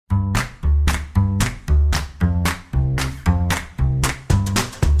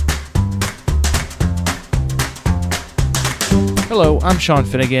Hello, I'm Sean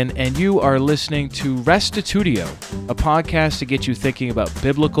Finnegan, and you are listening to Restitutio, a podcast to get you thinking about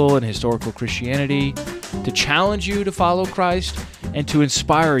biblical and historical Christianity, to challenge you to follow Christ, and to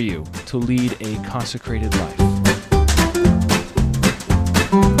inspire you to lead a consecrated life.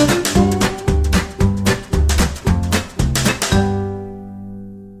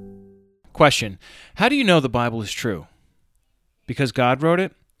 Question: how do you know the Bible is true? Because God wrote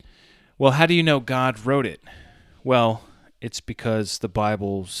it? Well, how do you know God wrote it? Well, it's because the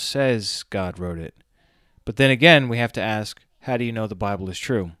Bible says God wrote it. But then again, we have to ask, how do you know the Bible is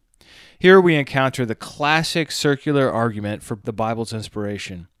true? Here we encounter the classic circular argument for the Bible's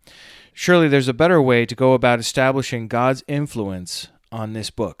inspiration. Surely there's a better way to go about establishing God's influence on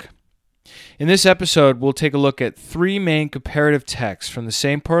this book. In this episode, we'll take a look at three main comparative texts from the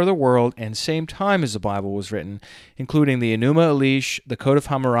same part of the world and same time as the Bible was written, including the Enuma Elish, the Code of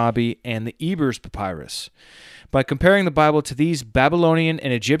Hammurabi, and the Ebers Papyrus. By comparing the Bible to these Babylonian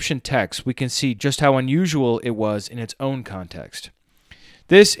and Egyptian texts, we can see just how unusual it was in its own context.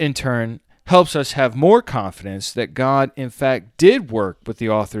 This, in turn, helps us have more confidence that God, in fact, did work with the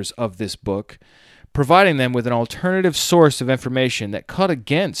authors of this book, providing them with an alternative source of information that cut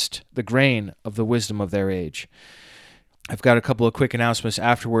against the grain of the wisdom of their age. I've got a couple of quick announcements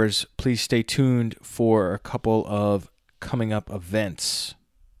afterwards. Please stay tuned for a couple of coming up events.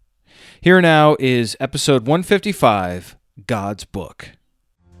 Here now is episode 155, God's Book.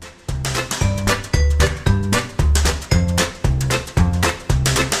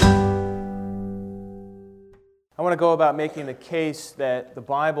 I want to go about making the case that the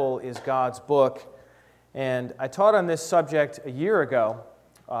Bible is God's book. And I taught on this subject a year ago,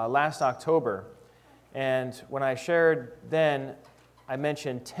 last October. And when I shared then, I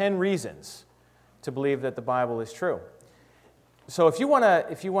mentioned 10 reasons to believe that the Bible is true. So if you want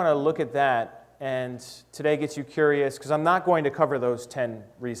to look at that, and today gets you curious, because I'm not going to cover those 10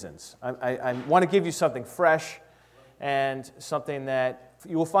 reasons. I want to give you something fresh and something that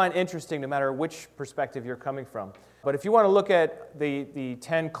you will find interesting no matter which perspective you're coming from. But if you want to look at the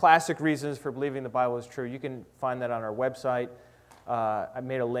 10 classic reasons for believing the Bible is true, you can find that on our website. I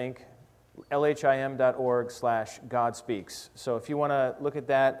made a link, lhim.org/GodSpeaks. So if you want to look at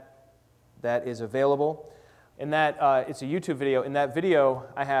that, that is available. In that, it's a YouTube video. In that video,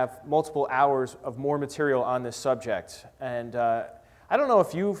 I have multiple hours of more material on this subject. And I don't know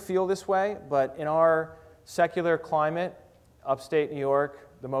if you feel this way, but in our secular climate, upstate New York,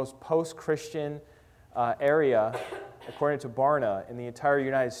 the most post-Christian area, according to Barna, in the entire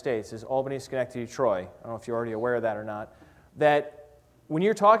United States is Albany, Schenectady, Troy. I don't know if you're already aware of that or not. That when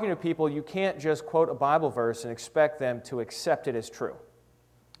you're talking to people, you can't just quote a Bible verse and expect them to accept it as true.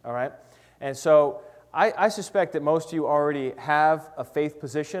 All right? And so I suspect that most of you already have a faith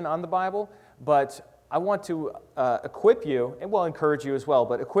position on the Bible, but I want to equip you, and will encourage you as well,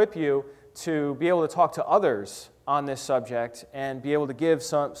 but equip you to be able to talk to others on this subject and be able to give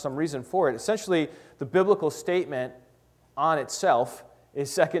some reason for it. Essentially, the biblical statement on itself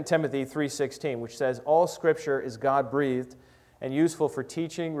is 2 Timothy 3:16, which says, "All Scripture is God-breathed and useful for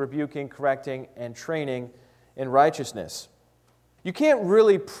teaching, rebuking, correcting, and training in righteousness." You can't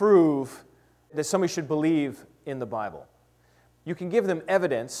really prove that somebody should believe in the Bible. You can give them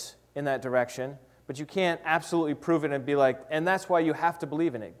evidence in that direction, but you can't absolutely prove it and be like, and that's why you have to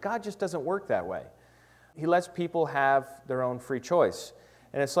believe in it. God just doesn't work that way. He lets people have their own free choice.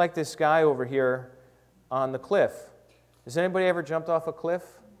 And it's like this guy over here on the cliff. Has anybody ever jumped off a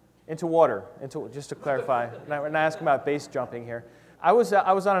cliff? Into water, just to clarify. We're not asking about base jumping here. I was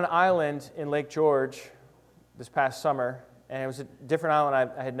on an island in Lake George this past summer, and it was a different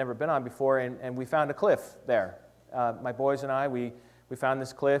island I had never been on before, and we found a cliff there. My boys and I, we found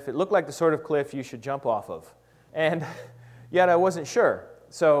this cliff. It looked like the sort of cliff you should jump off of. And yet I wasn't sure.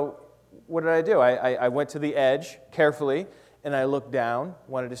 So what did I do? I went to the edge carefully, and I looked down,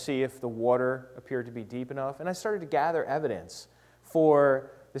 wanted to see if the water appeared to be deep enough, and I started to gather evidence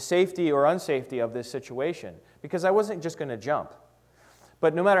for the safety or unsafety of this situation, because I wasn't just going to jump.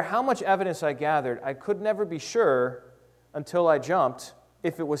 But no matter how much evidence I gathered, I could never be sure until I jumped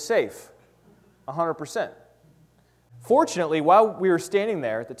if it was safe, 100%. Fortunately, while we were standing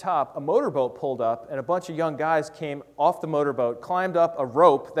there at the top, a motorboat pulled up, and a bunch of young guys came off the motorboat, climbed up a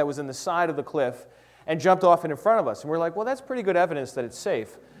rope that was in the side of the cliff, and jumped off it in front of us. And we're like, well, that's pretty good evidence that it's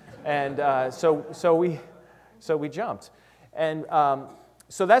safe. And so we jumped. And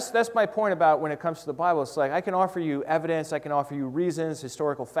so that's my point about when it comes to the Bible. It's like I can offer you evidence, I can offer you reasons,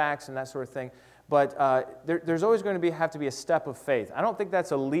 historical facts, and that sort of thing. But there's always going to have to be a step of faith. I don't think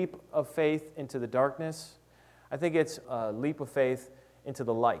that's a leap of faith into the darkness. I think it's a leap of faith into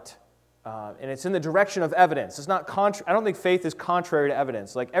the light. And it's in the direction of evidence. It's not I don't think faith is contrary to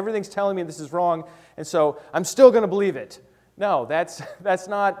evidence. Like, everything's telling me this is wrong, and so I'm still going to believe it. No, that's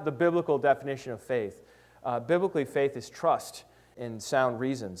not the biblical definition of faith. Biblically, faith is trust in sound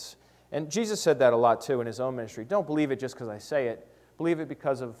reasons. And Jesus said that a lot, too, in his own ministry. Don't believe it just because I say it. Believe it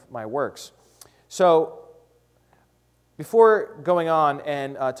because of my works. So, before going on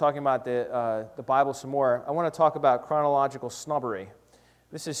and talking about the Bible some more, I want to talk about chronological snobbery.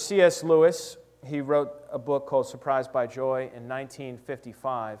 This is C.S. Lewis. He wrote a book called Surprised by Joy in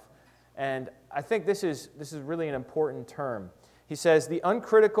 1955. And I think this is really an important term. He says,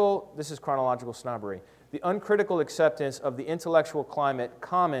 this is chronological snobbery, the uncritical acceptance of the intellectual climate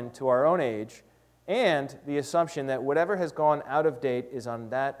common to our own age, and the assumption that whatever has gone out of date is on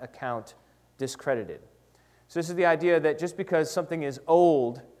that account discredited. So this is the idea that just because something is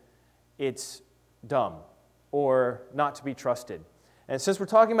old, it's dumb or not to be trusted. And since we're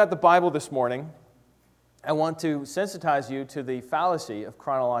talking about the Bible this morning, I want to sensitize you to the fallacy of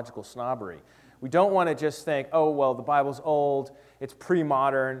chronological snobbery. We don't want to just think, oh, well, the Bible's old, it's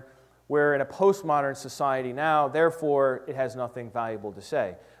pre-modern, we're in a postmodern society now, therefore it has nothing valuable to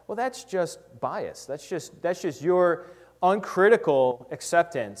say. Well, that's just bias. That's just your uncritical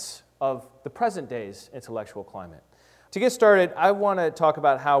acceptance of the present day's intellectual climate. To get started, I want to talk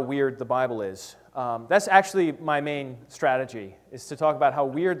about how weird the Bible is. That's actually my main strategy, is to talk about how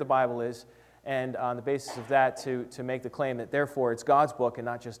weird the Bible is, and on the basis of that to make the claim that therefore it's God's book and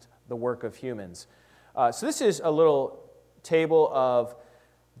not just the work of humans. So this is a little table of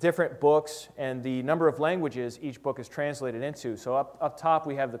different books and the number of languages each book is translated into. So up top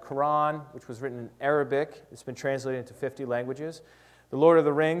we have the Quran, which was written in Arabic. It's been translated into 50 languages. The Lord of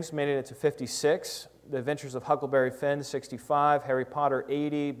the Rings made it into 56. The Adventures of Huckleberry Finn, 65. Harry Potter,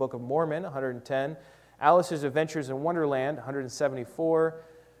 80. Book of Mormon, 110. Alice's Adventures in Wonderland, 174.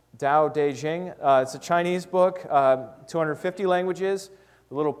 Dao De Jing, it's a Chinese book, 250 languages.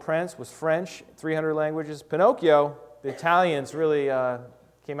 The Little Prince was French, 300 languages. Pinocchio, the Italians really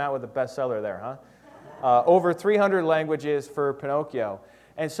came out with a bestseller there, huh? Over 300 languages for Pinocchio.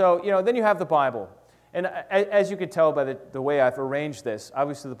 And so, then you have the Bible. And as you can tell by the way I've arranged this,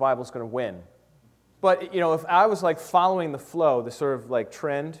 obviously the Bible's going to win. But, if I was like following the flow, the sort of like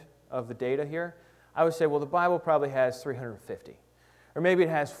trend of the data here, I would say, well, the Bible probably has 350. Or maybe it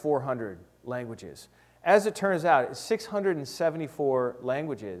has 400 languages. As it turns out, it's 674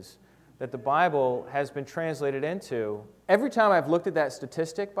 languages that the Bible has been translated into. Every time I've looked at that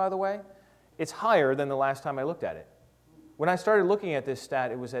statistic, by the way, it's higher than the last time I looked at it. When I started looking at this stat,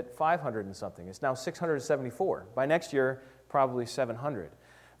 it was at 500 and something. It's now 674. By next year, probably 700.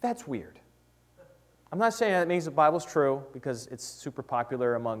 That's weird. I'm not saying that means the Bible's true because it's super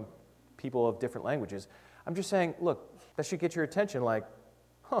popular among people of different languages. I'm just saying, look, that should get your attention, like,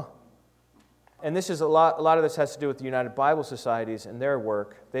 huh. And this is a lot of this has to do with the United Bible Societies and their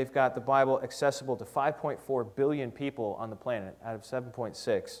work. They've got the Bible accessible to 5.4 billion people on the planet out of 7.6.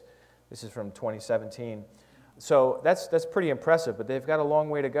 This is from 2017. So that's pretty impressive, but they've got a long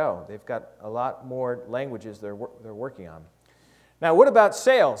way to go. They've got a lot more languages they're working on. Now, what about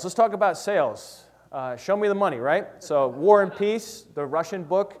sales? Let's talk about sales. Show me the money, right? So War and Peace, the Russian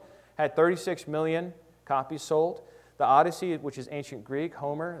book, had 36 million copies sold. The Odyssey, which is ancient Greek,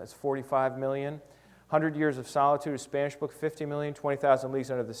 Homer, that's 45 million. 100 Years of Solitude, a Spanish book, 50 million. 20,000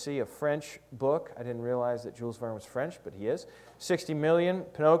 Leagues Under the Sea, a French book. I didn't realize that Jules Verne was French, but he is. 60 million.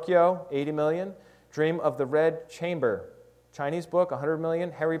 Pinocchio, 80 million. Dream of the Red Chamber, Chinese book, 100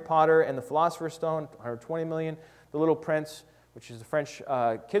 million. Harry Potter and the Philosopher's Stone, 120 million. The Little Prince, which is a French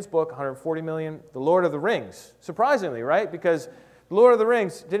kids book, 140 million. The Lord of the Rings, surprisingly, right? Because the Lord of the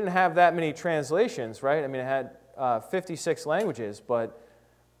Rings didn't have that many translations, right? I mean, it had 56 languages, but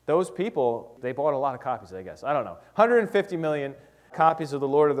those people, they bought a lot of copies, I guess. I don't know. 150 million copies of the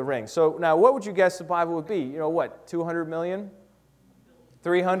Lord of the Rings. So now, what would you guess the Bible would be? 200 million?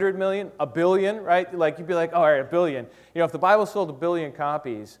 300 million? A billion, right? Like, you'd be like, oh, all right, a billion. If the Bible sold a billion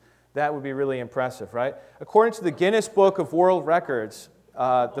copies, that would be really impressive, right? According to the Guinness Book of World Records,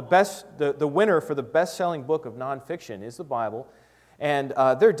 the winner for the best-selling book of nonfiction is the Bible. And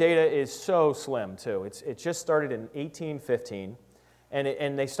their data is so slim, too. It just started in 1815,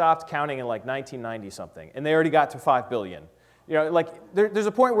 and they stopped counting in like 1990-something, and they already got to 5 billion. There's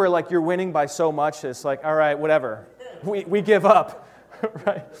a point where like you're winning by so much, it's like, all right, whatever, we give up,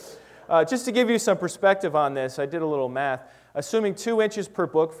 right? Just to give you some perspective on this, I did a little math. Assuming 2 inches per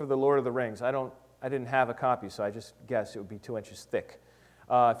book for the Lord of the Rings, I didn't have a copy, so I just guessed it would be 2 inches thick.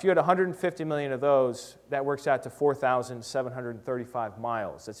 If you had 150 million of those, that works out to 4,735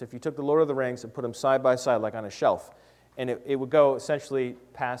 miles. That's if you took the Lord of the Rings and put them side by side, like on a shelf, and it would go essentially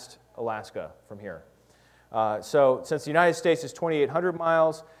past Alaska from here. So since the United States is 2,800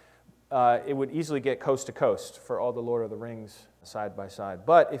 miles, it would easily get coast to coast for all the Lord of the Rings side by side.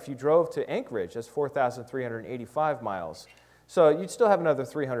 But if you drove to Anchorage, that's 4,385 miles. So you'd still have another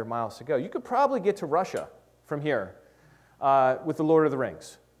 300 miles to go. You could probably get to Russia from here with the Lord of the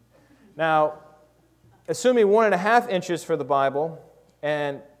Rings. Now, assuming 1.5 inches for the Bible,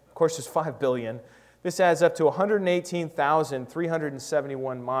 and of course there's 5 billion, this adds up to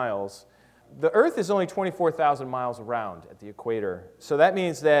 118,371 miles. The Earth is only 24,000 miles around at the equator. So that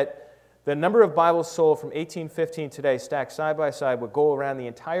means that the number of Bibles sold from 1815 today, stacked side by side, would go around the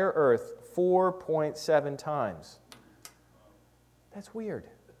entire Earth 4.7 times. That's weird.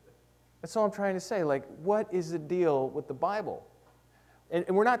 That's all I'm trying to say. Like, what is the deal with the Bible? And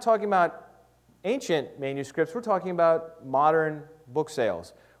we're not talking about ancient manuscripts. We're talking about modern book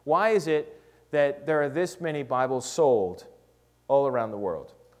sales. Why is it that there are this many Bibles sold all around the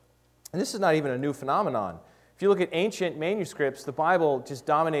world? And this is not even a new phenomenon. If you look at ancient manuscripts, the Bible just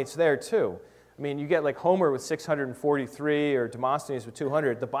dominates there too. I mean, you get like Homer with 643 or Demosthenes with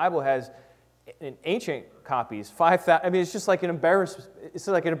 200. The Bible has, in ancient copies, 5,000. I mean, it's just like an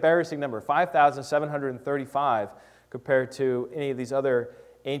embarrassing number, 5,735 compared to any of these other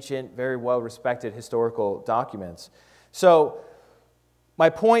ancient, very well-respected historical documents. So my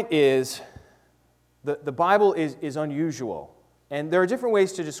point is, the Bible is unusual. And there are different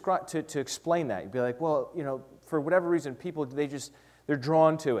ways to describe to explain that. You'd be like, well, for whatever reason, people, they're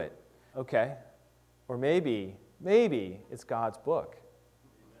drawn to it. Okay. Or maybe it's God's book.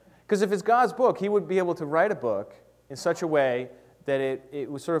 Because if it's God's book, he would be able to write a book in such a way that it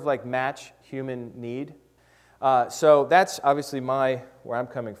would sort of like match human need. So that's obviously where I'm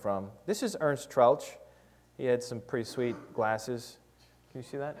coming from. This is Ernst Troeltsch. He had some pretty sweet glasses. Can you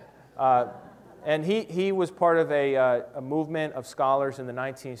see that? And he was part of a movement of scholars in the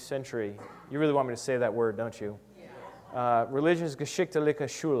 19th century. You really want me to say that word, don't you? Yeah. Religionsgeschichtliche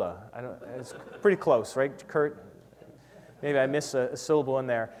Schule. It's pretty close, right, Kurt? Maybe I missed a syllable in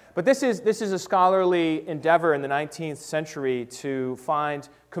there. But this is a scholarly endeavor in the 19th century to find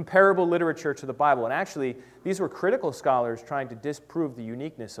comparable literature to the Bible. And actually, these were critical scholars trying to disprove the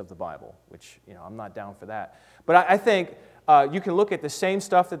uniqueness of the Bible, which, I'm not down for that. But I think you can look at the same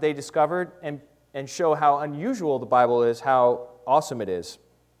stuff that they discovered and show how unusual the Bible is, how awesome it is.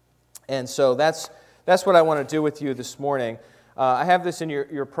 And so that's what I want to do with you this morning. I have this in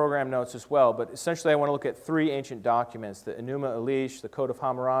your program notes as well, but essentially I want to look at 3 ancient documents, the Enuma Elish, the Code of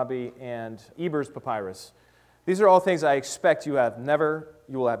Hammurabi, and Eber's Papyrus. These are all things I expect you will have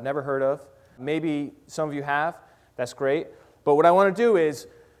never heard of. Maybe some of you have. That's great. But what I want to do is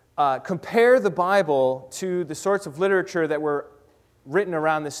compare the Bible to the sorts of literature that were written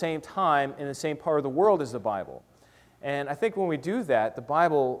around the same time in the same part of the world as the Bible. And I think when we do that, the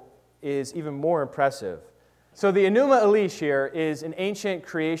Bible is even more impressive. So the Enuma Elish here is an ancient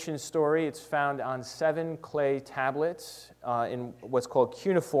creation story. It's found on 7 clay tablets in what's called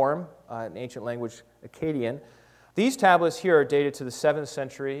cuneiform, in ancient language Akkadian. These tablets here are dated to the 7th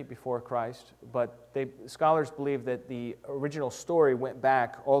century before Christ, but scholars believe that the original story went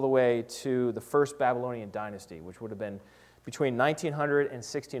back all the way to the first Babylonian dynasty, which would have been between 1900 and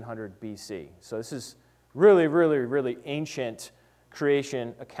 1600 BC. So this is really, really, really ancient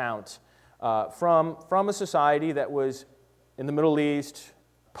creation account from a society that was in the Middle East,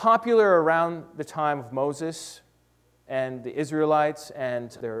 popular around the time of Moses and the Israelites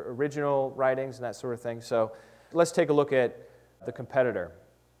and their original writings and that sort of thing. So let's take a look at the competitor.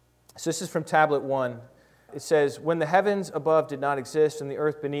 So this is from Tablet 1. It says, when the heavens above did not exist and the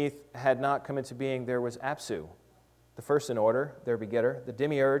earth beneath had not come into being, there was Apsu, the first in order, their begetter, the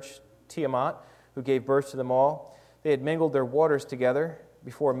demiurge, Tiamat, who gave birth to them all. They had mingled their waters together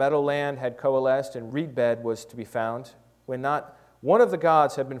before meadowland had coalesced and reed bed was to be found, when not one of the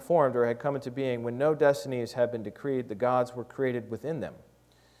gods had been formed or had come into being, when no destinies had been decreed, the gods were created within them.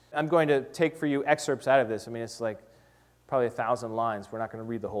 I'm going to take for you excerpts out of this. I mean, it's like probably 1,000 lines. We're not going to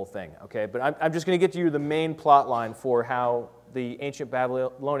read the whole thing, okay? But I'm just going to get you the main plot line for how the ancient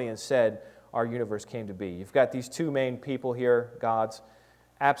Babylonians said our universe came to be. You've got these 2 main people here, gods,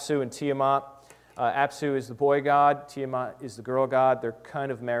 Apsu and Tiamat. Apsu is the boy god, Tiamat is the girl god. They're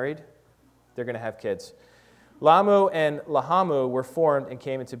kind of married. They're going to have kids. Lamu and Lahamu were formed and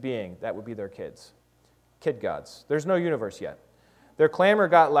came into being. That would be their kids. Kid gods. There's no universe yet. Their clamor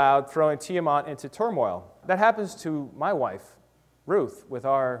got loud, throwing Tiamat into turmoil. That happens to my wife, Ruth, with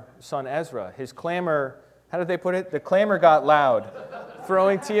our son Ezra. His clamor, how did they put it? The clamor got loud,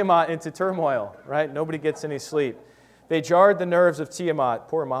 throwing Tiamat into turmoil, right? Nobody gets any sleep. They jarred the nerves of Tiamat,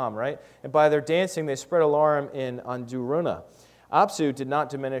 poor mom, right? And by their dancing, they spread alarm in Anduruna. Apsu did not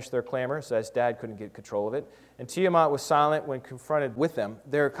diminish their clamor, so as dad couldn't get control of it, and Tiamat was silent when confronted with them.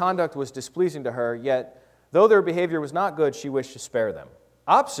 Their conduct was displeasing to her, yet though their behavior was not good, she wished to spare them.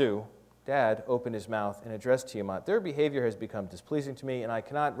 Apsu, dad, opened his mouth and addressed Tiamat. Their behavior has become displeasing to me, and I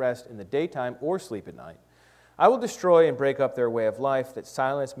cannot rest in the daytime or sleep at night. I will destroy and break up their way of life, that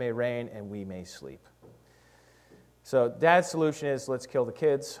silence may reign and we may sleep. So dad's solution is, let's kill the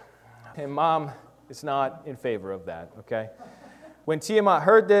kids. And mom is not in favor of that, okay? When Tiamat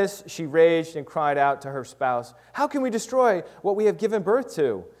heard this, she raged and cried out to her spouse, how can we destroy what we have given birth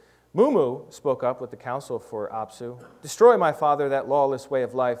to? Mumu spoke up with the counsel for Apsu. Destroy, my father, that lawless way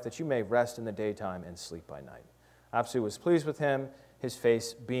of life, that you may rest in the daytime and sleep by night. Apsu was pleased with him. His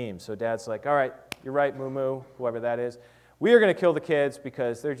face beamed. So dad's like, all right, you're right, Mumu, whoever that is. We are going to kill the kids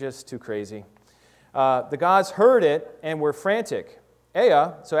because they're just too crazy. The gods heard it and were frantic. Ea,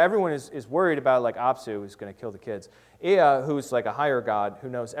 so everyone is worried about like Apsu is going to kill the kids. Ea, who's like a higher god who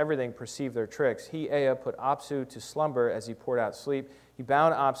knows everything, perceived their tricks. Ea, put Apsu to slumber as he poured out sleep. He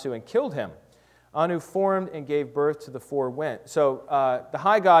bound Apsu and killed him. Anu formed and gave birth to the four winds. So the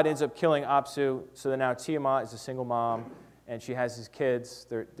high god ends up killing Apsu, so that now Tiamat is a single mom, and she has these kids.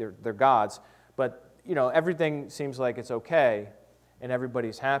 They're gods. But, you know, everything seems like it's okay, and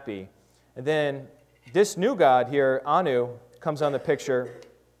everybody's happy. And then this new god here, Anu, comes on the picture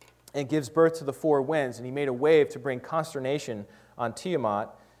and gives birth to the four winds, and he made a wave to bring consternation on Tiamat.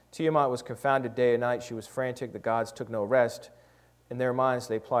 Tiamat was confounded day and night. She was frantic. The gods took no rest. In their minds,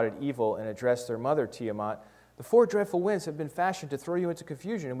 they plotted evil and addressed their mother, Tiamat. The four dreadful winds have been fashioned to throw you into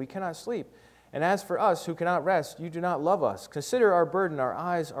confusion, and we cannot sleep. And as for us who cannot rest, you do not love us. Consider our burden. Our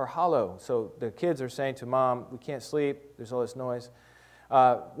eyes are hollow. So the kids are saying to mom, we can't sleep. There's all this noise.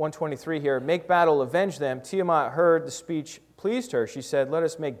 123 here, make battle, avenge them. Tiamat heard the speech pleased her. She said, let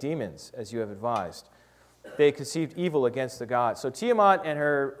us make demons, as you have advised. They conceived evil against the gods. So Tiamat and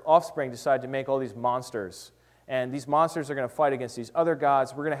her offspring decide to make all these monsters. And these monsters are going to fight against these other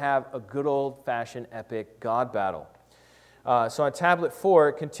gods. We're going to have a good old-fashioned epic god battle. So on tablet 4,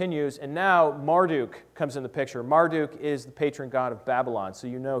 it continues, and now Marduk comes in the picture. Marduk is the patron god of Babylon, so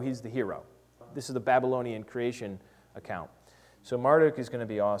you know he's the hero. This is the Babylonian creation account. So Marduk is going to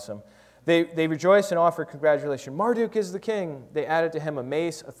be awesome. They rejoice and offer congratulations. Marduk is the king. They added to him a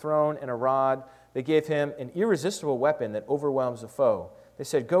mace, a throne, and a rod. They gave him an irresistible weapon that overwhelms a foe. They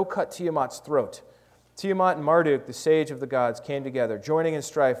said, go cut Tiamat's throat. Tiamat and Marduk, the sage of the gods, came together, joining in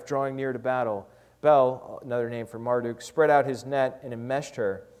strife, drawing near to battle. Bel, another name for Marduk, spread out his net and enmeshed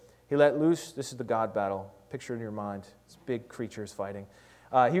her. He let loose, this is the god battle, picture it in your mind, it's big creatures fighting.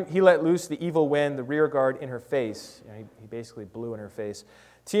 He let loose the evil wind, the rear guard in her face. You know, he basically blew in her face.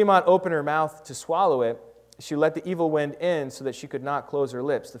 Tiamat opened her mouth to swallow it. She let the evil wind in so that she could not close her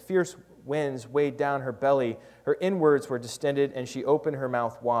lips. The fierce winds weighed down her belly. Her inwards were distended, and she opened her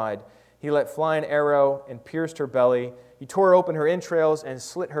mouth wide. He let fly an arrow and pierced her belly. He tore open her entrails and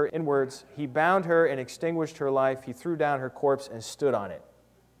slit her inwards. He bound her and extinguished her life. He threw down her corpse and stood on it.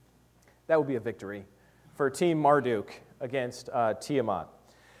 That would be a victory for Team Marduk against Tiamat.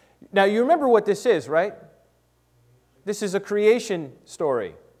 Now, you remember what this is, right? This is a creation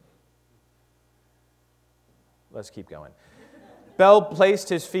story. Let's keep going. Bel placed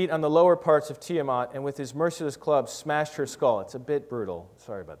his feet on the lower parts of Tiamat and with his merciless club smashed her skull. It's a bit brutal.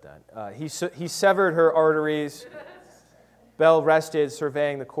 Sorry about that. He severed her arteries. Bel rested,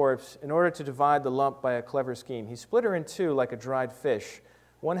 surveying the corpse. In order to divide the lump by a clever scheme, he split her in two like a dried fish.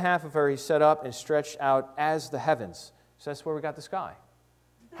 One half of her he set up and stretched out as the heavens. So that's where we got the sky.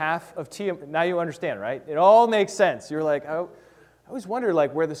 Half of Tiamat. Now you understand, right? It all makes sense. You're like, I always wondered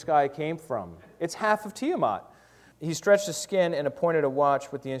like where the sky came from. It's half of Tiamat. He stretched the skin and appointed a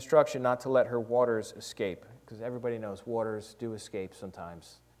watch with the instruction not to let her waters escape, because everybody knows waters do escape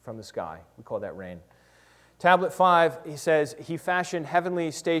sometimes from the sky. We call that rain. Tablet 5, he says, he fashioned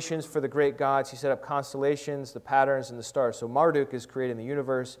heavenly stations for the great gods. He set up constellations, the patterns, and the stars. So Marduk is creating the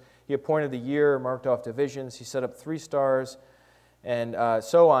universe. He appointed the year, marked off divisions. He set up 3 stars, and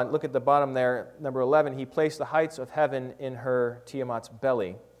so on. Look at the bottom there, number 11. He placed the heights of heaven in her, Tiamat's,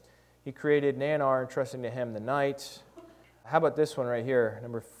 belly. He created Nannar, entrusting to him the night. How about this one right here,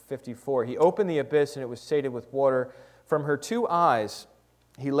 number 54? He opened the abyss, and it was sated with water. From her 2 eyes,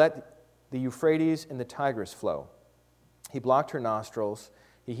 he let the Euphrates and the Tigris flow. He blocked her nostrils.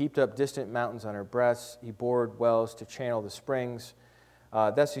 He heaped up distant mountains on her breasts. He bored wells to channel the springs.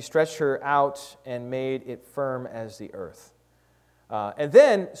 Thus he stretched her out and made it firm as the earth. And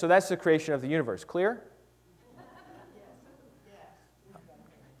then, so that's the creation of the universe. Clear?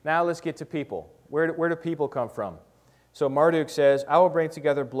 Now let's get to people. Where do people come from? So Marduk says, I will bring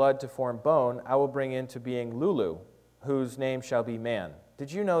together blood to form bone. I will bring into being Lulu. whose name shall be man.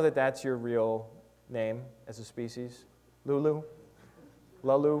 Did you know that that's your real name as a species? Lulu?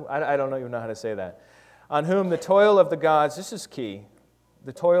 Lulu? I don't even know how to say that. On whom the toil of the gods, this is key,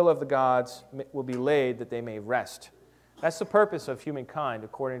 the toil of the gods will be laid that they may rest. That's the purpose of humankind,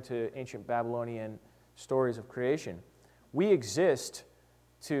 according to ancient Babylonian stories of creation. We exist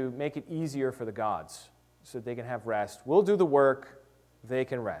to make it easier for the gods so that they can have rest. We'll do the work, they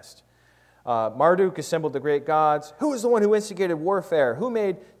can rest. Marduk assembled the great gods. Who is the one who instigated warfare? Who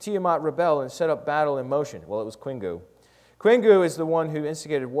made Tiamat rebel and set up battle in motion? Well, it was Kingu. Kingu is the one who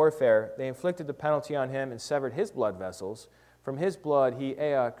instigated warfare. They inflicted the penalty on him and severed his blood vessels. From his blood, he,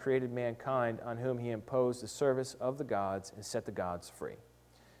 Ea, created mankind, on whom he imposed the service of the gods and set the gods free.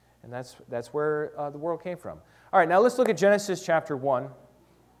 And that's where the world came from. All right, now let's look at Genesis chapter 1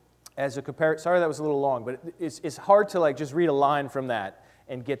 as a comparison. Sorry that was a little long, but it's hard to just read a line from that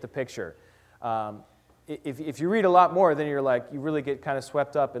and get the picture. If you read a lot more, then you really get kind of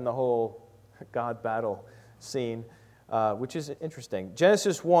swept up in the whole God battle scene, which is interesting.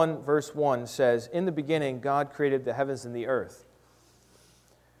 Genesis 1, verse 1 says, "In the beginning, God created the heavens and the earth."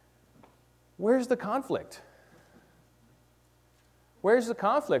 Where's the conflict? Where's the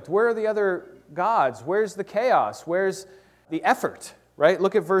conflict? Where are the other gods? Where's the chaos? Where's the effort? Right?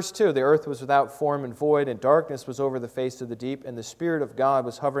 Look at verse 2. "The earth was without form and void, and darkness was over the face of the deep, and the Spirit of God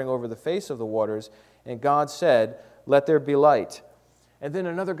was hovering over the face of the waters. And God said, 'Let there be light.' And then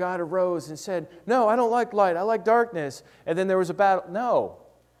another god arose and said, 'No, I don't like light. I like darkness.' And then there was a battle."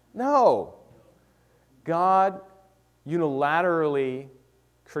 No. God unilaterally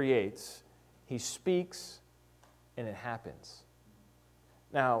creates. He speaks, and it happens.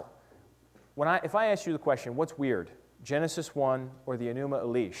 Now, if I ask you the question, what's weird? Genesis 1 or the Enuma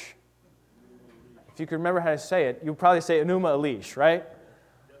Elish? If you can remember how to say it, you'd probably say Enuma Elish, right?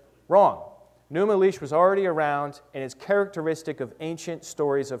 Wrong. Enuma Elish was already around, and it's characteristic of ancient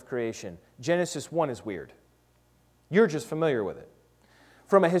stories of creation. Genesis 1 is weird. You're just familiar with it.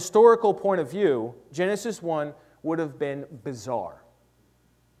 From a historical point of view, Genesis 1 would have been bizarre.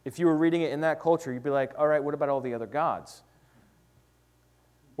 If you were reading it in that culture, you'd be like, all right, what about all the other gods?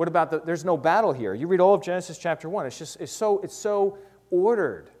 What about there's no battle here. You read all of Genesis chapter 1. It's so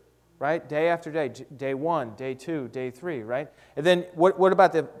ordered, right? Day after day, day 1, day 2, day 3, right? And then what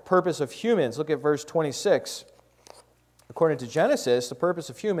about the purpose of humans? Look at verse 26. According to Genesis, the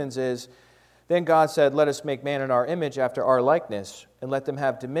purpose of humans is, "Then God said, 'Let us make man in our image after our likeness, and let them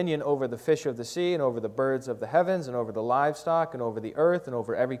have dominion over the fish of the sea, and over the birds of the heavens, and over the livestock, and over the earth, and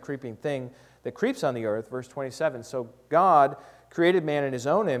over every creeping thing that creeps on the earth.'" Verse 27. So God created man in his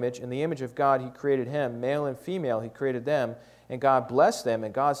own image. In the image of God he created him. Male and female he created them. And God blessed them.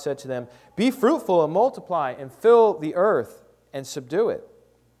 And God said to them, "Be fruitful and multiply, and fill the earth and subdue it."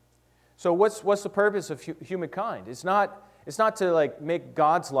 So what's the purpose of humankind? It's not to make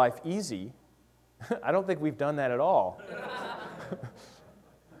God's life easy. I don't think we've done that at all.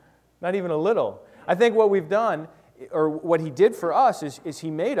 Not even a little. I think what we've done, or what he did for us, is he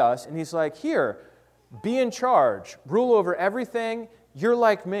made us, and he's like, "Here, be in charge, rule over everything. You're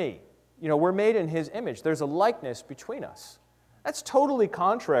like me." We're made in his image. There's a likeness between us. That's totally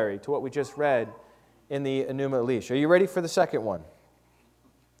contrary to what we just read in the Enuma Elish. Are you ready for the second one?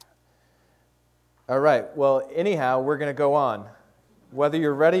 All right. Well, anyhow, we're going to go on. Whether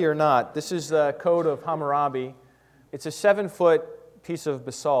you're ready or not, this is the Code of Hammurabi. It's a 7-foot piece of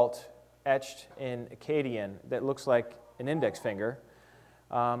basalt etched in Akkadian that looks like an index finger.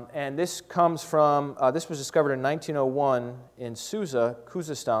 And this comes from, this was discovered in 1901 in Susa,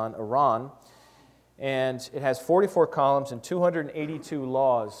 Khuzestan, Iran. And it has 44 columns and 282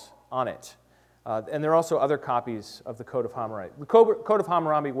 laws on it. And there are also other copies of the Code of Hammurabi. The Code of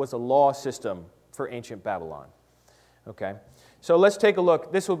Hammurabi was a law system for ancient Babylon. Okay, so let's take a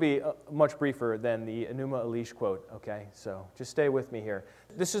look. This will be much briefer than the Enuma Elish quote, okay? So just stay with me here.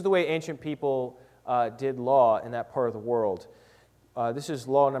 This is the way ancient people did law in that part of the world. This is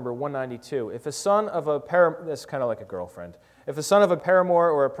law number 192. If a son of a that's kind of like a girlfriend. If a son of a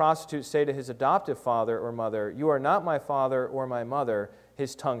paramour or a prostitute say to his adoptive father or mother, "You are not my father or my mother,"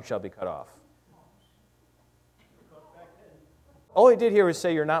 his tongue shall be cut off. All he did here was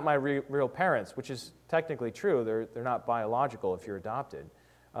say, "You're not my real parents," which is technically true. They're not biological if you're adopted.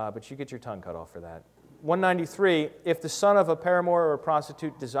 But you get your tongue cut off for that. 193, if the son of a paramour or a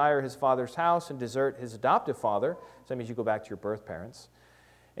prostitute desire his father's house and desert his adoptive father, so that means you go back to your birth parents,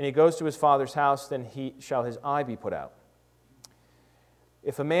 and he goes to his father's house, then shall his eye be put out.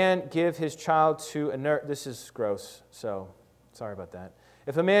 If a man give his child to a nurse, this is gross, so sorry about that.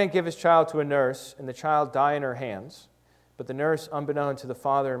 If a man give his child to a nurse, and the child die in her hands, but the nurse, unbeknown to the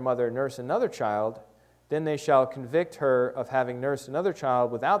father and mother, nurse another child, Then they shall convict her of having nursed another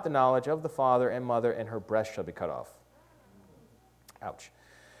child without the knowledge of the father and mother, and her breast shall be cut off. Ouch.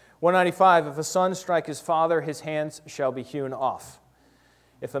 195, if a son strike his father, his hands shall be hewn off.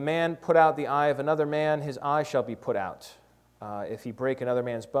 If a man put out the eye of another man, his eye shall be put out. If he break another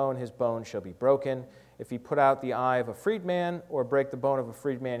man's bone, his bone shall be broken. If he put out the eye of a freedman, or break the bone of a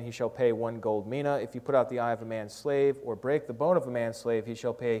freedman, he shall pay 1 gold mina. If he put out the eye of a man's slave, or break the bone of a man's slave, he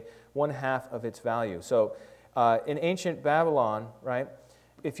shall pay 1/2 of its value. So in ancient Babylon, right,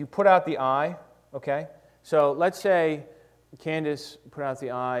 if you put out the eye, okay, so let's say Candace put out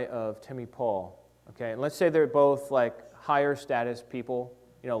the eye of Timmy Paul, okay, and let's say they're both like higher status people,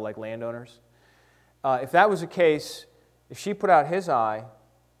 like landowners. If that was the case, if she put out his eye,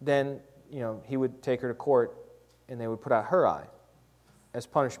 then he would take her to court, and they would put out her eye as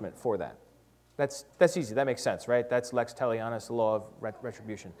punishment for that. That's easy. That makes sense, right? That's lex talionis, the law of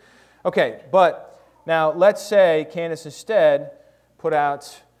retribution. Okay, but now let's say Candace instead put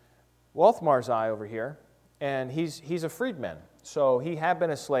out Walthmar's eye over here, and he's a freedman. So he had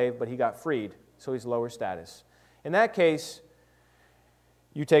been a slave, but he got freed, so he's lower status. In that case,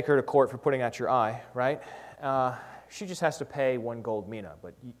 you take her to court for putting out your eye, right? She just has to pay 1 gold mina,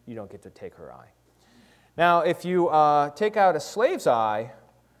 but you don't get to take her eye. Now, if you take out a slave's eye,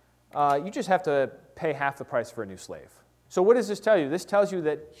 you just have to pay half the price for a new slave. So what does this tell you? This tells you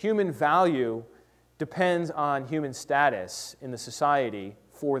that human value depends on human status in the society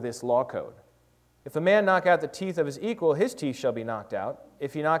for this law code. If a man knock out the teeth of his equal, his teeth shall be knocked out.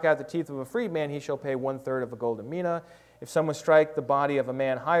 If he knock out the teeth of a freedman, he shall pay 1/3 of a golden mina. If someone strike the body of a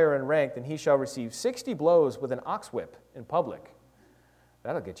man higher in rank, then he shall receive 60 blows with an ox whip in public.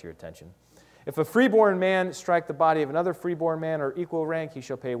 That'll get your attention. If a freeborn man strike the body of another freeborn man or equal rank, he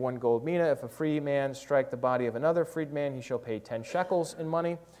shall pay 1 gold mina. If a free man strike the body of another freedman, he shall pay 10 shekels in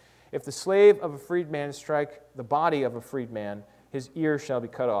money. If the slave of a freedman strike the body of a freedman, his ear shall be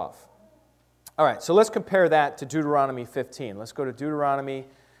cut off. All right, so let's compare that to Deuteronomy 15. Let's go to Deuteronomy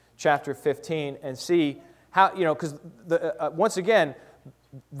chapter 15 and see how, because once again,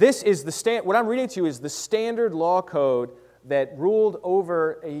 this is what I'm reading to you is the standard law code that ruled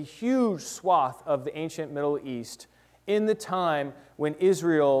over a huge swath of the ancient Middle East in the time when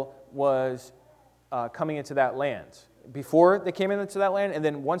Israel was coming into that land. Before they came into that land, and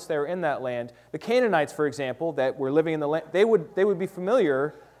then once they were in that land, the Canaanites, for example, that were living in the land, they would be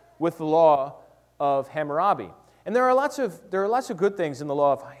familiar with the law of Hammurabi. And there are lots of good things in the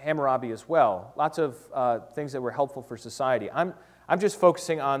law of Hammurabi as well. Lots of things that were helpful for society. I'm just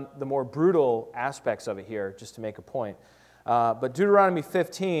focusing on the more brutal aspects of it here, just to make a point. But Deuteronomy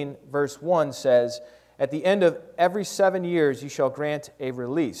 15, verse 1 says, "At the end of every 7 years you shall grant a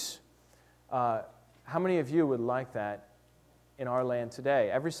release." How many of you would like that in our land today?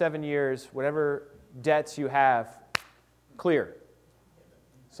 Every 7 years, whatever debts you have, clear.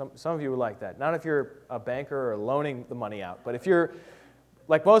 Some of you would like that. Not if you're a banker or loaning the money out, but if you're,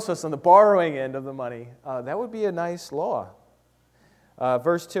 like most of us, on the borrowing end of the money, that would be a nice law.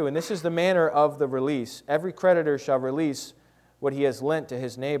 Verse 2, "And this is the manner of the release. Every creditor shall release what he has lent to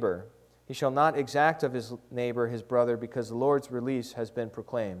his neighbor. He shall not exact of his neighbor his brother, because the Lord's release has been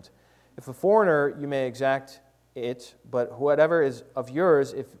proclaimed. If a foreigner, you may exact it, but whatever is of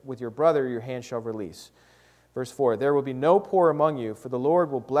yours, if with your brother your hand shall release." Verse 4, "There will be no poor among you, for the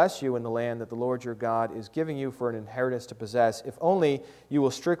Lord will bless you in the land that the Lord your God is giving you for an inheritance to possess, if only you will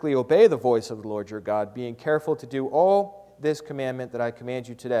strictly obey the voice of the Lord your God, being careful to do all this commandment that I command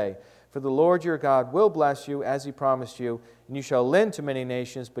you today. For the Lord your God will bless you, as he promised you, and you shall lend to many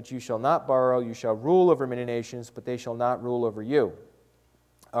nations, but you shall not borrow. You shall rule over many nations, but they shall not rule over you."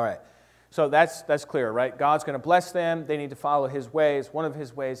 All right. So that's clear, right? God's going to bless them. They need to follow his ways. One of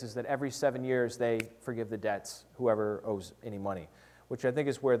his ways is that every 7 years they forgive the debts, whoever owes any money, which I think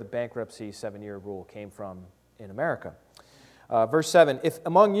is where the bankruptcy 7-year rule came from in America. Verse 7, "If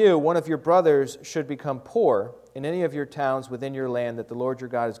among you one of your brothers should become poor in any of your towns within your land that the Lord your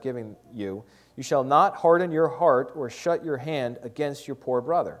God is giving you, you shall not harden your heart or shut your hand against your poor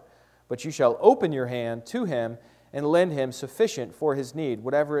brother, but you shall open your hand to him and lend him sufficient for his need,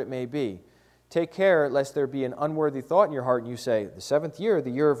 whatever it may be. Take care lest there be an unworthy thought in your heart, and you say, 'The 7th year, the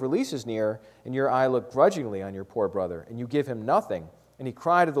year of release is near,' and your eye look grudgingly on your poor brother, and you give him nothing, and he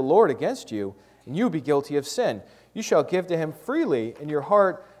cry to the Lord against you, and you be guilty of sin. You shall give to him freely, and your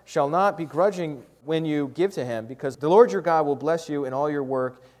heart shall not be grudging when you give to him, because the Lord your God will bless you in all your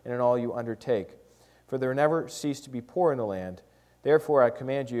work and in all you undertake. For there never cease to be poor in the land. Therefore I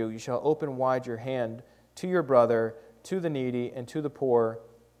command you, you shall open wide your hand to your brother, to the needy, and to the poor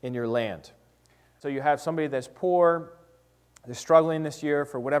in your land." So you have somebody that's poor, they're struggling this year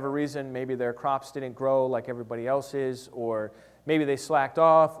for whatever reason. Maybe their crops didn't grow like everybody else's, or maybe they slacked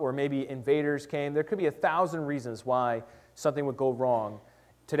off, or maybe invaders came. There could be 1,000 reasons why something would go wrong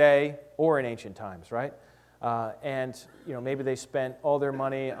today or in ancient times, right? And maybe they spent all their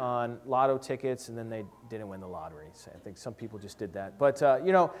money on lotto tickets and then they didn't win the lottery. So I think some people just did that. But,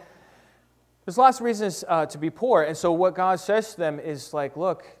 there's lots of reasons to be poor. And so what God says to them is like,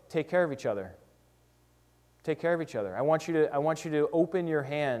 look, take care of each other. Take care of each other. I want you to open your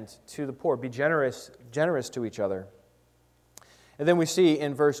hand to the poor. Be generous to each other. And then we see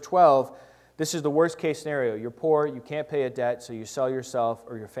in verse 12, this is the worst case scenario. You're poor, you can't pay a debt, so you sell yourself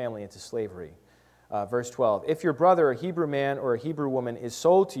or your family into slavery. Verse 12, if your brother, a Hebrew man or a Hebrew woman, is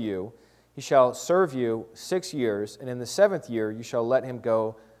sold to you, he shall serve you 6 years, and in the 7th year you shall let him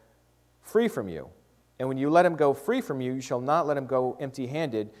go free from you. And when you let him go free from you, you shall not let him go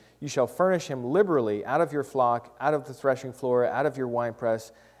empty-handed. You shall furnish him liberally out of your flock, out of the threshing floor, out of your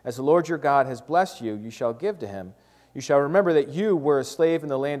winepress. As the Lord your God has blessed you, you shall give to him. You shall remember that you were a slave in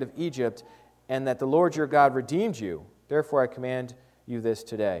the land of Egypt, and that the Lord your God redeemed you. Therefore I command you this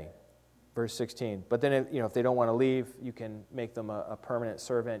today. Verse 16. But then if they don't want to leave, you can make them a permanent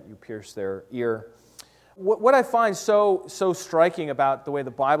servant. You pierce their ear. What I find so striking about the way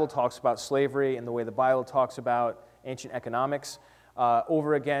the Bible talks about slavery and the way the Bible talks about ancient economics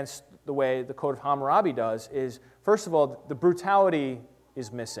over against the way the Code of Hammurabi does is, first of all, the brutality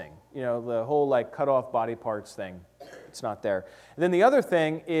is missing. The whole cut off body parts thing, it's not there. And then the other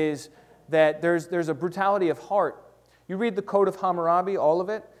thing is that there's a brutality of heart. You read the Code of Hammurabi, all of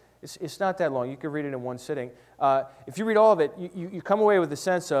it, it's not that long. You can read it in one sitting. If you read all of it, you come away with a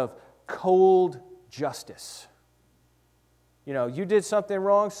sense of cold justice. You did something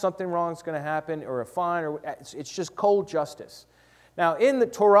wrong is going to happen, or a fine, or it's just cold justice. Now, in the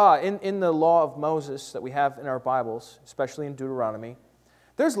Torah, in the law of Moses that we have in our Bibles, especially in Deuteronomy,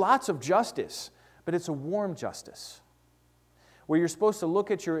 there's lots of justice, but it's a warm justice, where you're supposed to look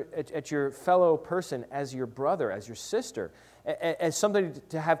at your fellow person as your brother, as your sister, as somebody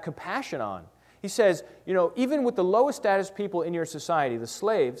to have compassion on. He says, even with the lowest status people in your society, the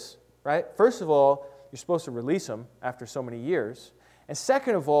slaves, right? First of all, you're supposed to release them after so many years. And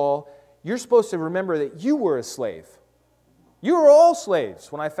second of all, you're supposed to remember that you were a slave. You were all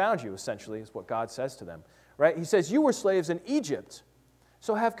slaves when I found you, essentially, is what God says to them, right? He says, you were slaves in Egypt,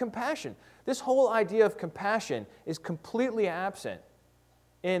 so have compassion. This whole idea of compassion is completely absent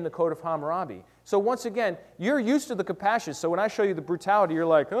in the Code of Hammurabi. So once again, you're used to the compassion, so when I show you the brutality, you're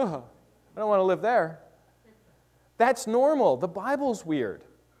like, oh, I don't want to live there. That's normal. The Bible's weird.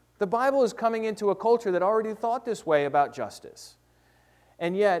 The Bible is coming into a culture that already thought this way about justice.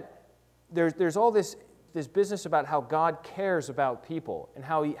 And yet, there's all this business about how God cares about people and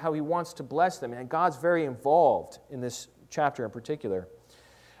how he wants to bless them. And God's very involved in this chapter in particular.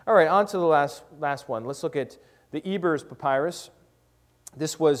 All right, on to the last one. Let's look at the Ebers Papyrus.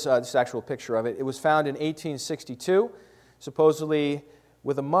 This was this actual picture of it. It was found in 1862, supposedly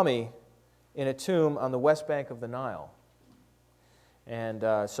with a mummy in a tomb on the west bank of the Nile. And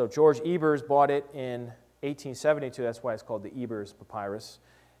so George Ebers bought it in 1872. That's why it's called the Ebers Papyrus.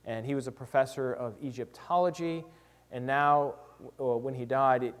 And he was a professor of Egyptology. And now, when he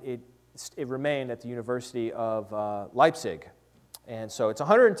died, it remained at the University of Leipzig. And so it's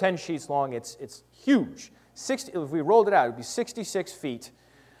 110 sheets long. It's huge. If we rolled it out, it would be 66 feet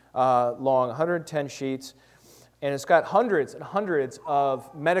long, 110 sheets. And it's got hundreds and hundreds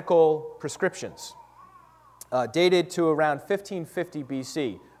of medical prescriptions. Dated to around 1550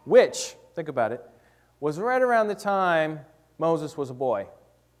 BC, which, think about it, was right around the time Moses was a boy,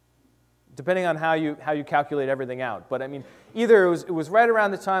 depending on how you calculate everything out. But I mean, either it was right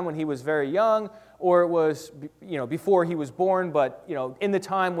around the time when he was very young, or it was before he was born, but in the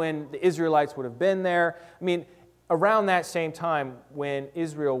time when the Israelites would have been there. I mean, around that same time when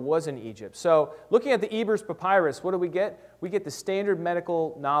Israel was in Egypt. So, looking at the Ebers Papyrus, what do we get? We get the standard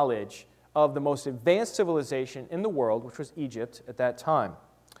medical knowledge of the most advanced civilization in the world, which was Egypt at that time.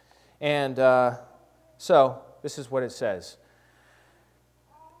 And so this is what it says.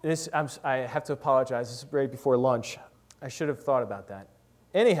 I have to apologize. This is right before lunch. I should have thought about that.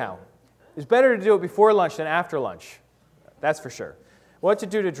 Anyhow, it's better to do it before lunch than after lunch. That's for sure. What to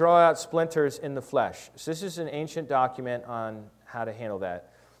do to draw out splinters in the flesh. So this is an ancient document on how to handle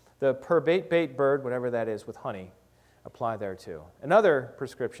that. The bait bird, whatever that is, with honey, apply there too. Another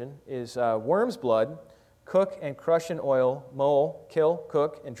prescription is worm's blood, cook and crush in oil, mole, kill,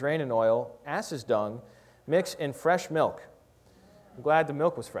 cook, and drain in oil, ass's dung, mix in fresh milk. I'm glad the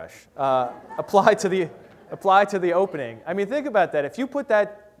milk was fresh. Apply to the opening. I mean, think about that. If you put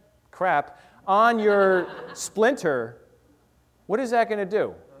that crap on your splinter, What is that going to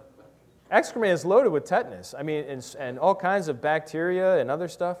do? Excrement is loaded with tetanus. I mean, and all kinds of bacteria and other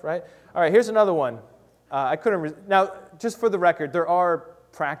stuff, right? All right, here's another one. Now, just for the record, there are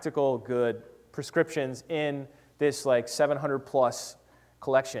practical, good prescriptions in this like 700-plus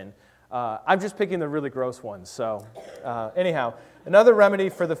collection. I'm just picking the really gross ones. So anyhow, another remedy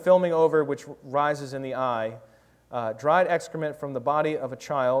for the filming over which rises in the eye, dried excrement from the body of a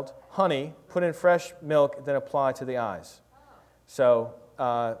child, honey, put in fresh milk, then apply to the eyes. So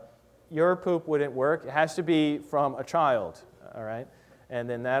your poop wouldn't work. It has to be from a child, all right? And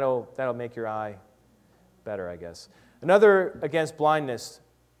then that'll make your eye better, I guess. Another against blindness,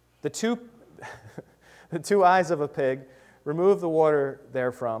 the two eyes of a pig, remove the water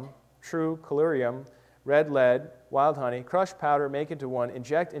therefrom, true collyrium, red lead, wild honey, crushed powder, make into one,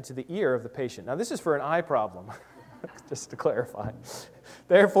 inject into the ear of the patient. Now this is for an eye problem, just to clarify.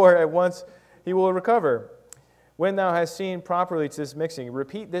 Therefore, at once he will recover. When thou hast seen properly to this mixing,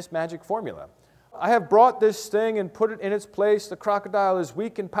 repeat this magic formula. I have brought this thing and put it in its place. The crocodile is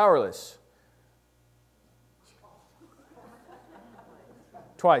weak and powerless.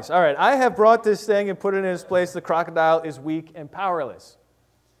 Twice. All right. I have brought this thing and put it in its place. The crocodile is weak and powerless.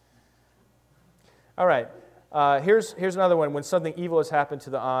 All right. Here's another one. When something evil has happened to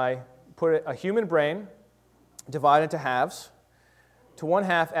the eye, put a human brain, divide into halves. To one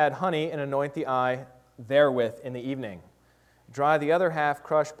half add honey and anoint the eye therewith in the evening. Dry the other half,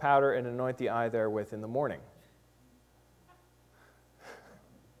 crush powder, and anoint the eye therewith in the morning.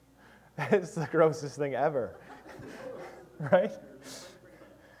 It's the grossest thing ever. Right?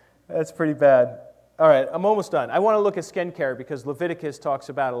 That's pretty bad. All right, I'm almost done. I want to look at skin care because Leviticus talks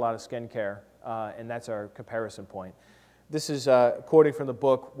about a lot of skin care, and that's our comparison point. This is quoting from the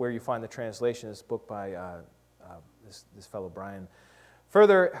book where you find the translation, this book by this fellow Brian.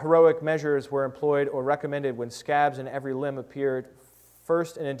 Further heroic measures were employed or recommended when scabs in every limb appeared.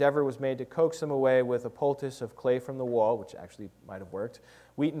 First, an endeavor was made to coax them away with a poultice of clay from the wall, which actually might have worked,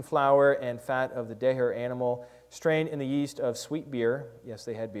 wheaten flour and fat of the deher animal, strained in the yeast of sweet beer. Yes,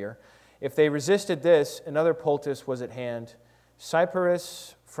 they had beer. If they resisted this, another poultice was at hand.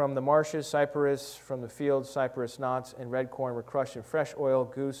 Cyperus from the marshes, cyperus from the fields, cyperus knots, and red corn were crushed in fresh oil,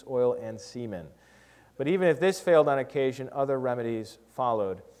 goose oil, and semen. But even if this failed on occasion, other remedies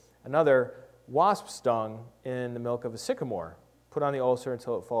followed. Another, wasp stung in the milk of a sycamore. Put on the ulcer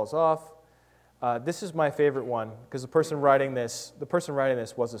until it falls off. This is my favorite one because the person writing this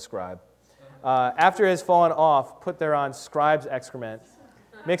was a scribe. After it has fallen off, put thereon scribe's excrement,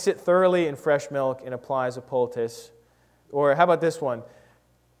 mix it thoroughly in fresh milk, and apply as a poultice. Or how about this one?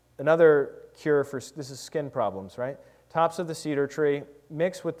 Another cure for, this is skin problems, right? Tops of the cedar tree,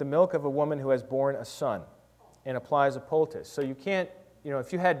 mix with the milk of a woman who has borne a son, and apply as a poultice. So you can't,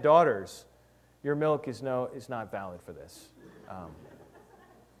 if you had daughters, your milk is not valid for this.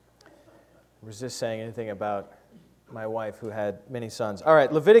 Resist saying anything about my wife who had many sons. All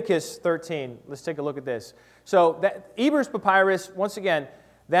right, Leviticus 13. Let's take a look at this. So Eber's papyrus, once again,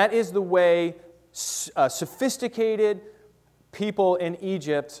 that is the way sophisticated people in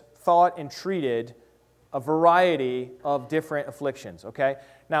Egypt thought and treated a variety of different afflictions, okay?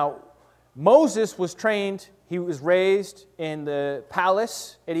 Now, Moses was trained, he was raised in the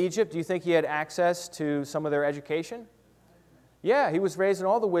palace at Egypt. Do you think he had access to some of their education? Yeah, he was raised in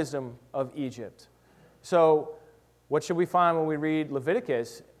all the wisdom of Egypt. So, what should we find when we read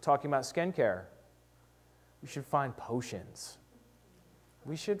Leviticus talking about skin care? We should find potions.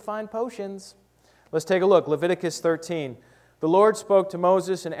 We should find potions. Let's take a look. Leviticus 13. The Lord spoke to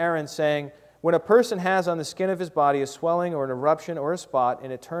Moses and Aaron, saying, when a person has on the skin of his body a swelling or an eruption or a spot,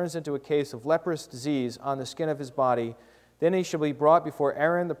 and it turns into a case of leprous disease on the skin of his body, then he shall be brought before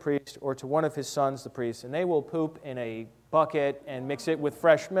Aaron the priest or to one of his sons the priest, and they will poop in a bucket and mix it with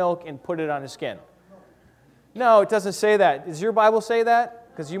fresh milk and put it on his skin. No, it doesn't say that. Does your Bible say that?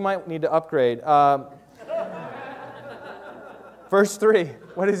 Because you might need to upgrade. Verse 3,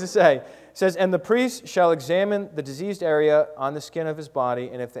 what does it say? It says, and the priest shall examine the diseased area on the skin of his body,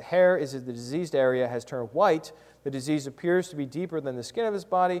 and if the hair is in the diseased area has turned white, the disease appears to be deeper than the skin of his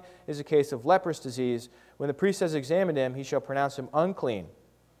body, is a case of leprous disease. When the priest has examined him, he shall pronounce him unclean.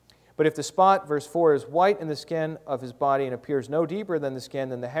 But if the spot, verse 4, is white in the skin of his body and appears no deeper than the skin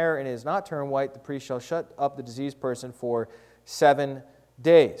than the hair, and it is not turned white, the priest shall shut up the diseased person for 7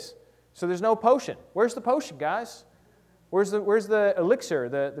 days. So there's no potion. Where's the potion, guys? Where's the elixir,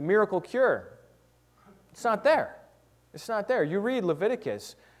 the miracle cure? It's not there. It's not there. You read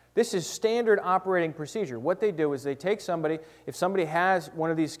Leviticus. This is standard operating procedure. What they do is they take somebody, if somebody has one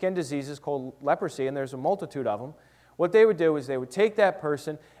of these skin diseases called leprosy, and there's a multitude of them, what they would do is they would take that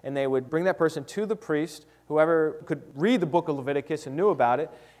person and they would bring that person to the priest, whoever could read the book of Leviticus and knew about it,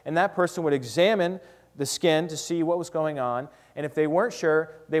 and that person would examine the skin to see what was going on, and if they weren't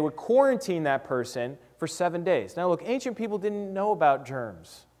sure, they would quarantine that person for 7 days. Now look, ancient people didn't know about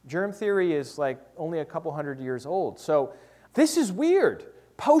germs. Germ theory is like only a couple hundred years old. So this is weird.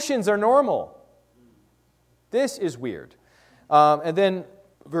 Potions are normal. This is weird. And then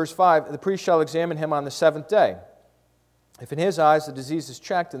verse 5, the priest shall examine him on the 7th day. If in his eyes the disease is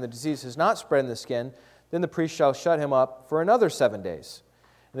checked and the disease has not spread in the skin, then the priest shall shut him up for another 7 days.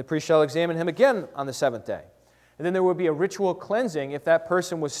 And the priest shall examine him again on the 7th day. And then there would be a ritual cleansing if that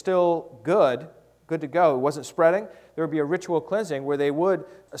person was still good to go, it wasn't spreading. There would be a ritual cleansing where they would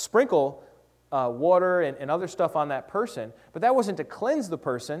sprinkle water and other stuff on that person. But that wasn't to cleanse the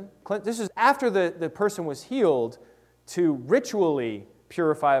person. This is after the person was healed, to ritually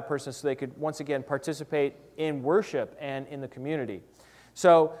purify a person so they could once again participate in worship and in the community.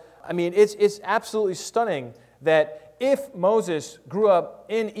 So, I mean, it's absolutely stunning that if Moses grew up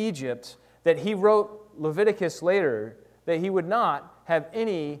in Egypt, that he wrote Leviticus later, that he would not have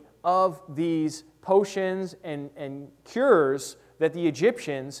any of these potions and cures that the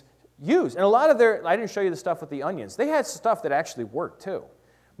Egyptians used. And a lot of I didn't show you the stuff with the onions. They had stuff that actually worked too.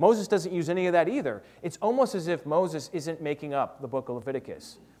 Moses doesn't use any of that either. It's almost as if Moses isn't making up the book of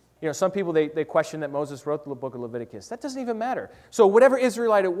Leviticus. You know, some people, they question that Moses wrote the book of Leviticus. That doesn't even matter. So whatever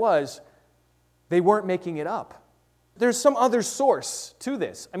Israelite it was, they weren't making it up. There's some other source to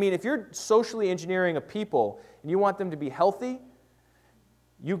this. I mean, if you're socially engineering a people and you want them to be healthy,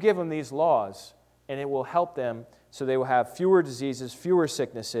 you give them these laws, and it will help them so they will have fewer diseases, fewer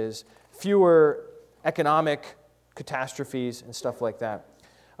sicknesses, fewer economic catastrophes, and stuff like that.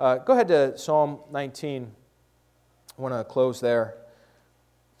 Go ahead to Psalm 19. I want to close there.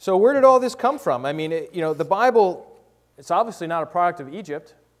 So where did all this come from? I mean, the Bible, it's obviously not a product of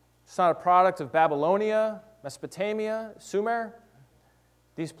Egypt. It's not a product of Babylonia, Mesopotamia, Sumer,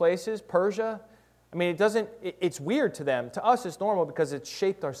 these places, Persia. I mean, it's weird to them. To us, it's normal because it's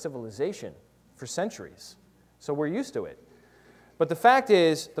shaped our civilization for centuries. So we're used to it. But the fact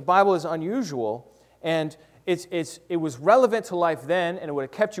is, the Bible is unusual, and it was relevant to life then, and it would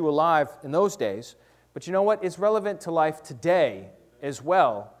have kept you alive in those days. But you know what? It's relevant to life today as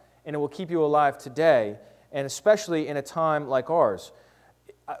well, and it will keep you alive today, and especially in a time like ours.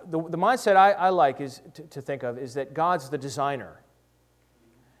 The mindset I like is to think of is that God's the designer.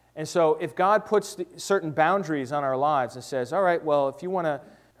 And so if God puts certain boundaries on our lives and says, all right, well, if you want to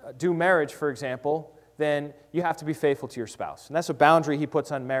do marriage, for example, then you have to be faithful to your spouse. And that's a boundary he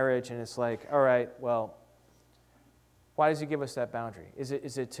puts on marriage, and it's like, all right, well, why does he give us that boundary? Is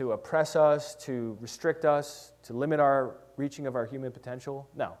it to oppress us, to restrict us, to limit our reaching of our human potential?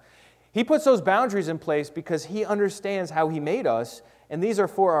 No. He puts those boundaries in place because he understands how he made us, and these are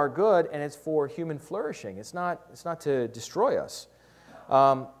for our good, and it's for human flourishing. It's not to destroy us.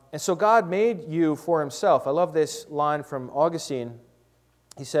 And so God made you for himself. I love this line from Augustine.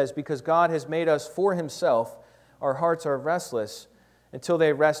 He says, because God has made us for himself, our hearts are restless until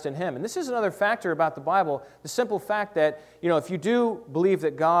they rest in him. And this is another factor about the Bible, the simple fact that, if you do believe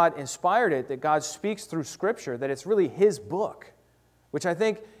that God inspired it, that God speaks through Scripture, that it's really his book, which I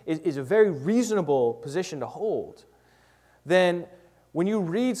think is a very reasonable position to hold, then when you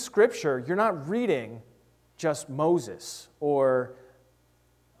read Scripture, you're not reading just Moses or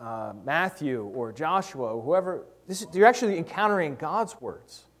Matthew or Joshua or whoever. You're actually encountering God's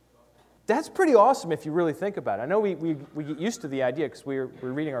words. That's pretty awesome if you really think about it. I know we get used to the idea because we're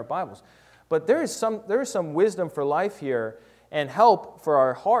reading our Bibles, but there is some wisdom for life here and help for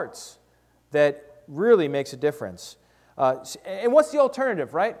our hearts that really makes a difference. And what's the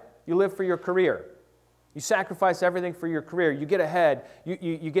alternative, right? You live for your career. You sacrifice everything for your career. You get ahead.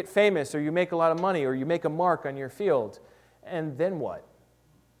 You get famous, or you make a lot of money, or you make a mark on your field. And then what?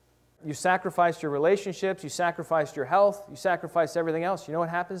 You sacrificed your relationships, you sacrificed your health, you sacrificed everything else. You know what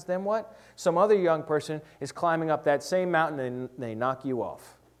happens then what? Some other young person is climbing up that same mountain and they knock you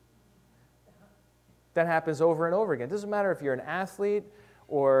off. That happens over and over again. It doesn't matter if you're an athlete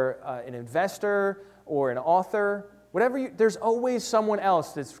or an investor or an author. There's always someone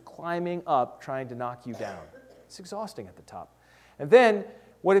else that's climbing up trying to knock you down. It's exhausting at the top. And then,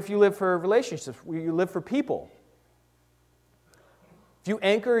 what if you live for relationships? You live for people. If you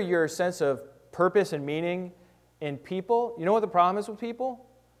anchor your sense of purpose and meaning in people, you know what the problem is with people?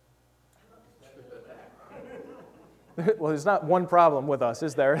 Well, there's not one problem with us,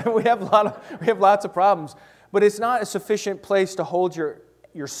 is there? We have lots of problems, but it's not a sufficient place to hold your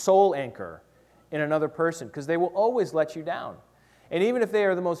soul anchor in another person, because they will always let you down. And even if they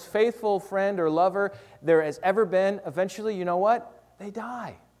are the most faithful friend or lover there has ever been, eventually, you know what? They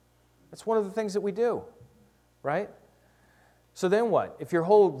die. That's one of the things that we do. right? So then what? If your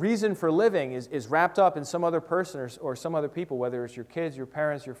whole reason for living is wrapped up in some other person or some other people, whether it's your kids, your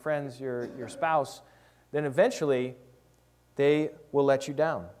parents, your friends, your spouse, then eventually they will let you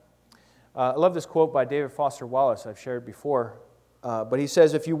down. I love this quote by David Foster Wallace I've shared before, but he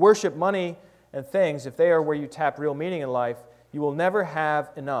says, if you worship money and things, if they are where you tap real meaning in life, you will never have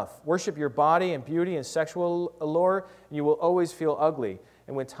enough. Worship your body and beauty and sexual allure, and you will always feel ugly.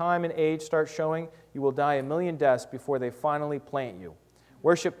 And when time and age start showing, you will die a million deaths before they finally plant you.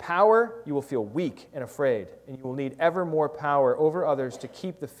 Worship power, you will feel weak and afraid, and you will need ever more power over others to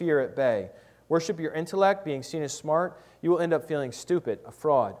keep the fear at bay. Worship your intellect, being seen as smart, you will end up feeling stupid, a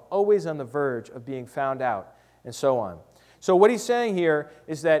fraud, always on the verge of being found out, and so on. So what he's saying here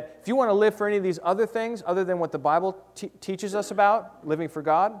is that if you want to live for any of these other things, other than what the Bible teaches us about, living for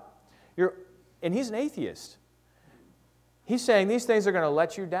God, and he's an atheist. He's saying these things are going to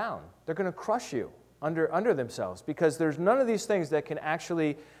let you down. They're going to crush you under themselves because there's none of these things that can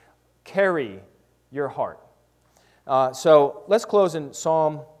actually carry your heart. So let's close in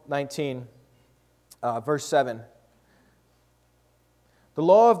Psalm 19, verse 7. The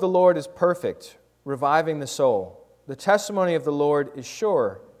law of the Lord is perfect, reviving the soul. The testimony of the Lord is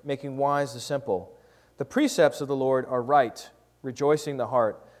sure, making wise the simple. The precepts of the Lord are right, rejoicing the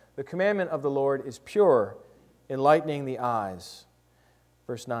heart. The commandment of the Lord is pure, enlightening the eyes.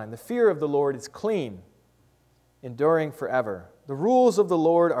 Verse 9, the fear of the Lord is clean, enduring forever. The rules of the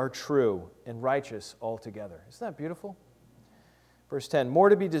Lord are true and righteous altogether. Isn't that beautiful? Verse 10, more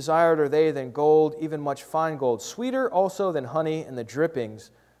to be desired are they than gold, even much fine gold, sweeter also than honey and the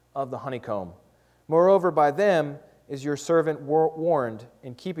drippings of the honeycomb. Moreover, by them is your servant warned,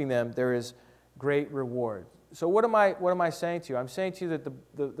 in keeping them there is great reward. So what am I saying to you? I'm saying to you that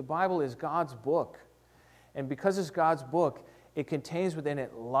the Bible is God's book. And because it's God's book, it contains within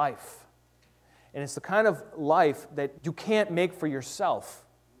it life. And it's the kind of life that you can't make for yourself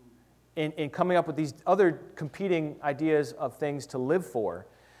in coming up with these other competing ideas of things to live for.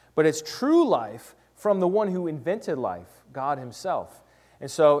 But it's true life from the one who invented life, God himself.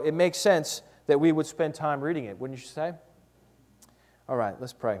 And so it makes sense that we would spend time reading it, wouldn't you say? All right,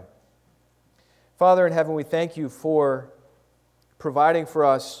 let's pray. Father in heaven, we thank you for providing for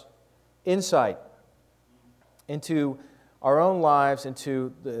us insight into our own lives,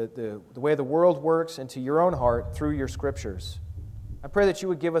 into the way the world works, into your own heart through your scriptures. I pray that you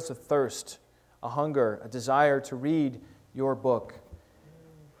would give us a thirst, a hunger, a desire to read your book,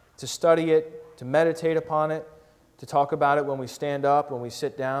 to study it, to meditate upon it, to talk about it when we stand up, when we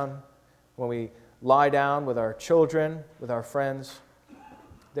sit down, when we lie down with our children, with our friends,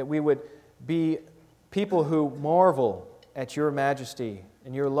 that we would be people who marvel at your majesty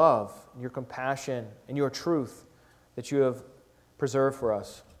and your love and your compassion and your truth that you have preserved for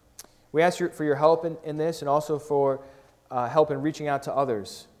us. We ask for your help in this and also for help in reaching out to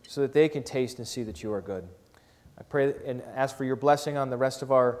others so that they can taste and see that you are good. I pray and ask for your blessing on the rest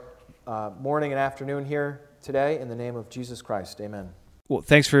of our morning and afternoon here today in the name of Jesus Christ. Amen. Well,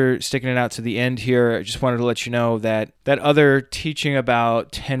 thanks for sticking it out to the end here. I just wanted to let you know that other teaching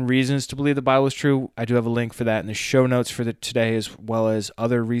about 10 reasons to believe the Bible is true, I do have a link for that in the show notes for today, as well as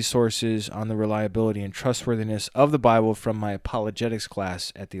other resources on the reliability and trustworthiness of the Bible from my apologetics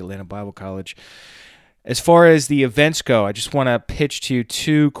class at the Atlanta Bible College. As far as the events go, I just want to pitch to you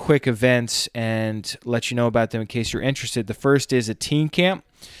 2 quick events and let you know about them in case you're interested. The first is a teen camp.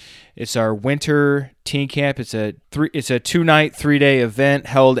 It's our winter teen camp. It's a 2-night, 3-day event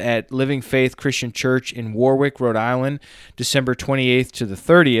held at Living Faith Christian Church in Warwick, Rhode Island, December 28th to the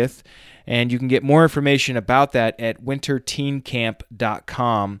 30th. And you can get more information about that at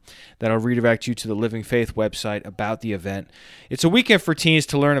winterteencamp.com. That'll redirect you to the Living Faith website about the event. It's a weekend for teens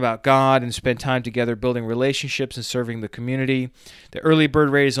to learn about God and spend time together building relationships and serving the community. The early bird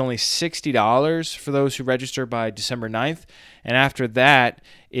rate is only $60 for those who register by December 9th. And after that,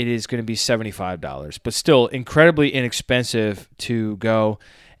 it is going to be $75. But still incredibly inexpensive to go.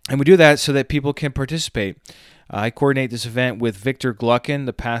 And we do that so that people can participate. I coordinate this event with Victor Gluckin,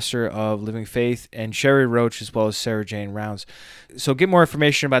 the pastor of Living Faith, and Sherry Roach, as well as Sarah Jane Rounds. So get more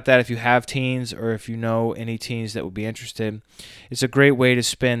information about that if you have teens or if you know any teens that would be interested. It's a great way to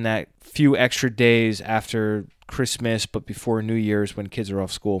spend that few extra days after Christmas but before New Year's when kids are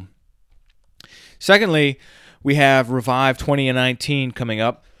off school. Secondly, we have Revive 2019 coming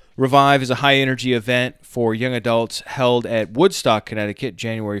up. Revive is a high-energy event for young adults held at Woodstock, Connecticut,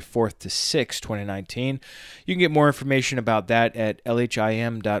 January 4th to 6th, 2019. You can get more information about that at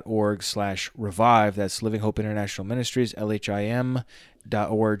lhim.org/revive. That's Living Hope International Ministries,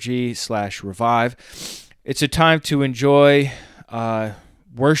 lhim.org/revive. It's a time to enjoy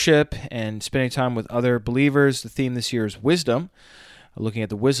worship and spending time with other believers. The theme this year is wisdom, looking at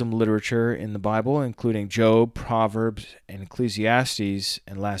the wisdom literature in the Bible, including Job, Proverbs, and Ecclesiastes,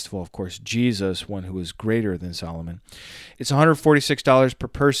 and last of all, of course, Jesus, one who is greater than Solomon. It's $146 per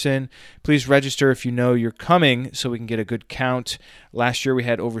person. Please register if you know you're coming so we can get a good count. Last year we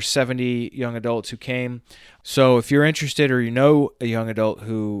had over 70 young adults who came. So if you're interested or you know a young adult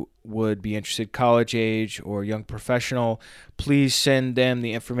who would be interested, college age or young professional, please send them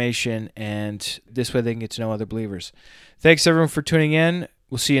the information, and this way they can get to know other believers. Thanks, everyone, for tuning in.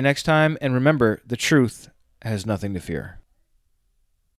 We'll see you next time. And remember, the truth has nothing to fear.